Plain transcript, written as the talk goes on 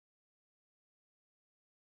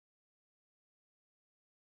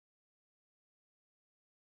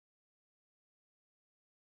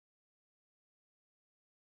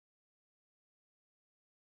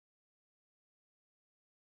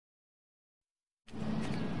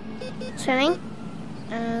Swimming.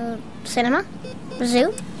 Cinema.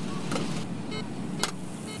 Zoo.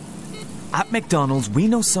 At McDonald's, we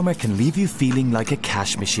know summer can leave you feeling like a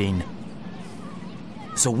cash machine.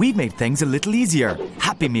 So we've made things a little easier.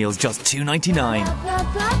 Happy Meals just $2.99.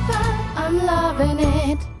 I'm loving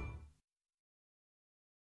it.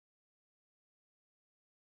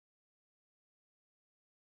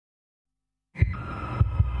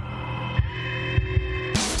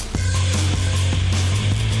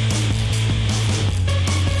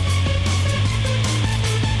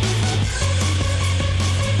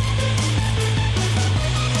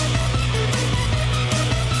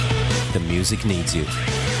 The music needs you.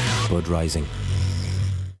 Bud Rising.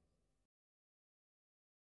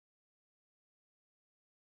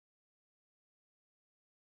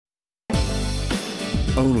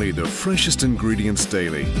 Only the freshest ingredients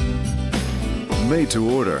daily. Made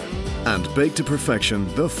to order and baked to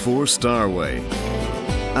perfection the 4-star way.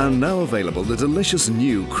 And now available the delicious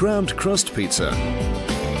new cramped crust pizza.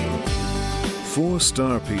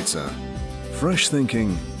 4-star pizza. Fresh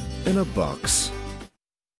thinking in a box.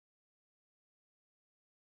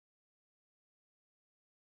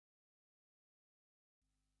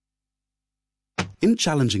 In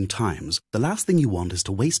challenging times, the last thing you want is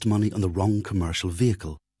to waste money on the wrong commercial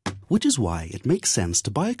vehicle. Which is why it makes sense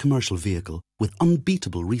to buy a commercial vehicle with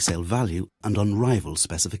unbeatable resale value and unrivaled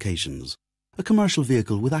specifications. A commercial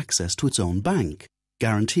vehicle with access to its own bank,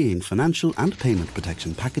 guaranteeing financial and payment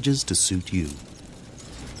protection packages to suit you.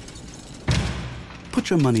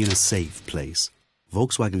 Put your money in a safe place.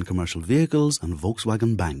 Volkswagen Commercial Vehicles and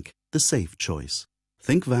Volkswagen Bank, the safe choice.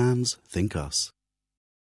 Think vans, think us.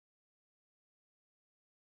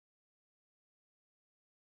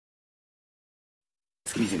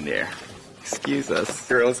 Squeeze in there. Excuse us.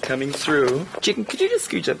 Girls coming through. Chicken, could you just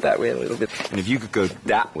scooch up that way a little bit? And if you could go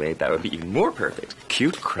that way, that would be even more perfect.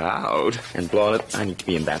 Cute crowd. And Blonde, I need to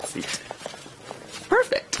be in that seat.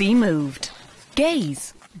 Perfect. Be moved.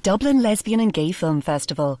 Gaze. Dublin Lesbian and Gay Film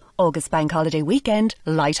Festival. August Bank Holiday Weekend.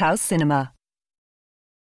 Lighthouse Cinema.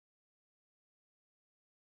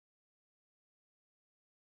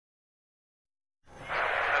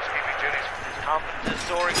 Housekeeping duties. Confidence is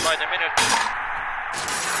soaring by the minute.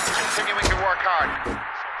 Continuing to work hard.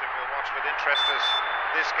 Something we'll watch with interest as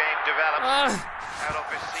this game develops. Out of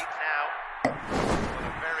his seat now. But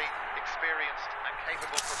a very experienced and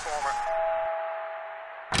capable performer.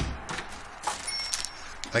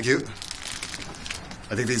 Thank you.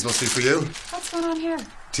 I think these must be for you. What's going on here?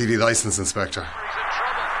 TV license inspector. He's in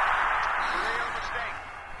trouble. Real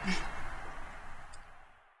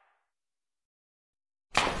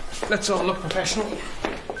mistake. Let's all look professional.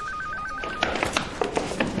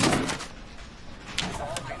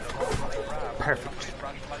 Perfect.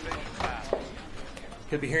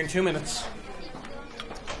 He'll be here in 2 minutes.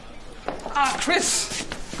 Ah, Chris!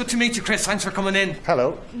 Good to meet you, Chris. Thanks for coming in.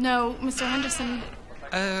 Hello. No, Mr. Henderson.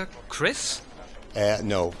 Chris?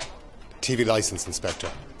 No. TV license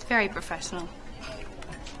inspector. Very professional. Is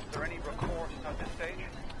there any recourse at this stage?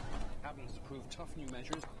 Happens to prove tough new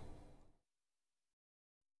measures.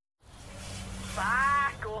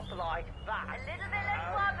 Back up like that. A little bit less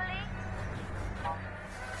wobbly.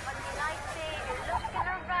 What do you like, Steve? You're looking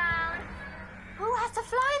around. Who has to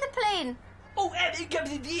fly the plane? Oh, Ed, get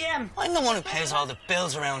me the DM. I'm the one who pays all the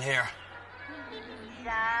bills around here.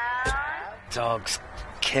 Down. Dogs,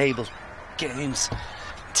 cable, games,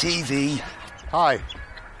 TV. Hi.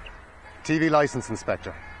 TV license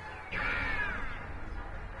inspector.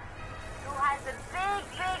 Who has a big,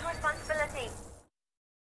 big responsibility?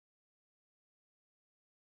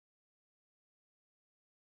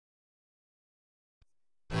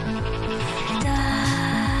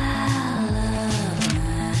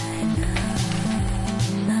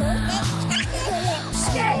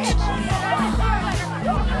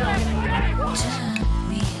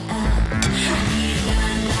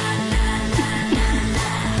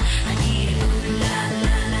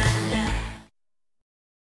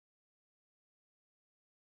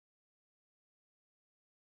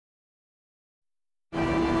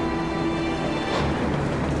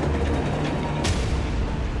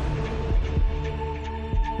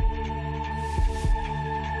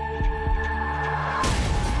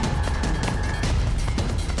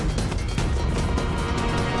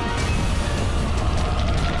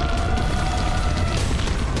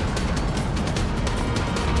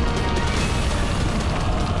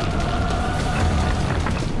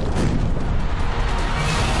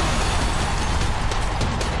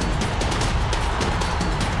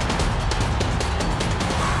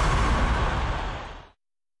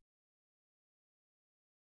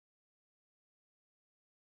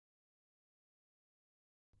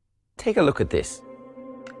 Take a look at this.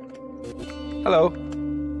 Hello.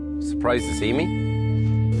 Surprised to see me?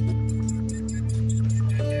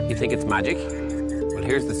 You think it's magic? Well,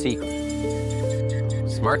 here's the secret.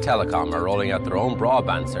 Smart Telecom are rolling out their own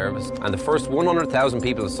broadband service, and the first 100,000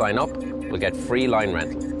 people to sign up will get free line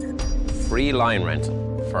rental. Free line rental.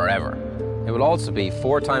 Forever. It will also be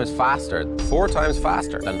 4 times faster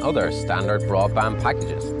than other standard broadband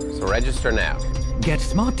packages. So register now. Get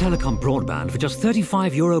Smart Telecom broadband for just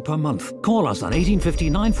 €35 per month. Call us on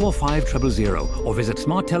 1850 945 000 or visit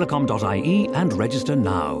smarttelecom.ie and register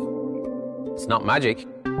now. It's not magic.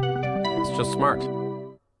 It's just smart.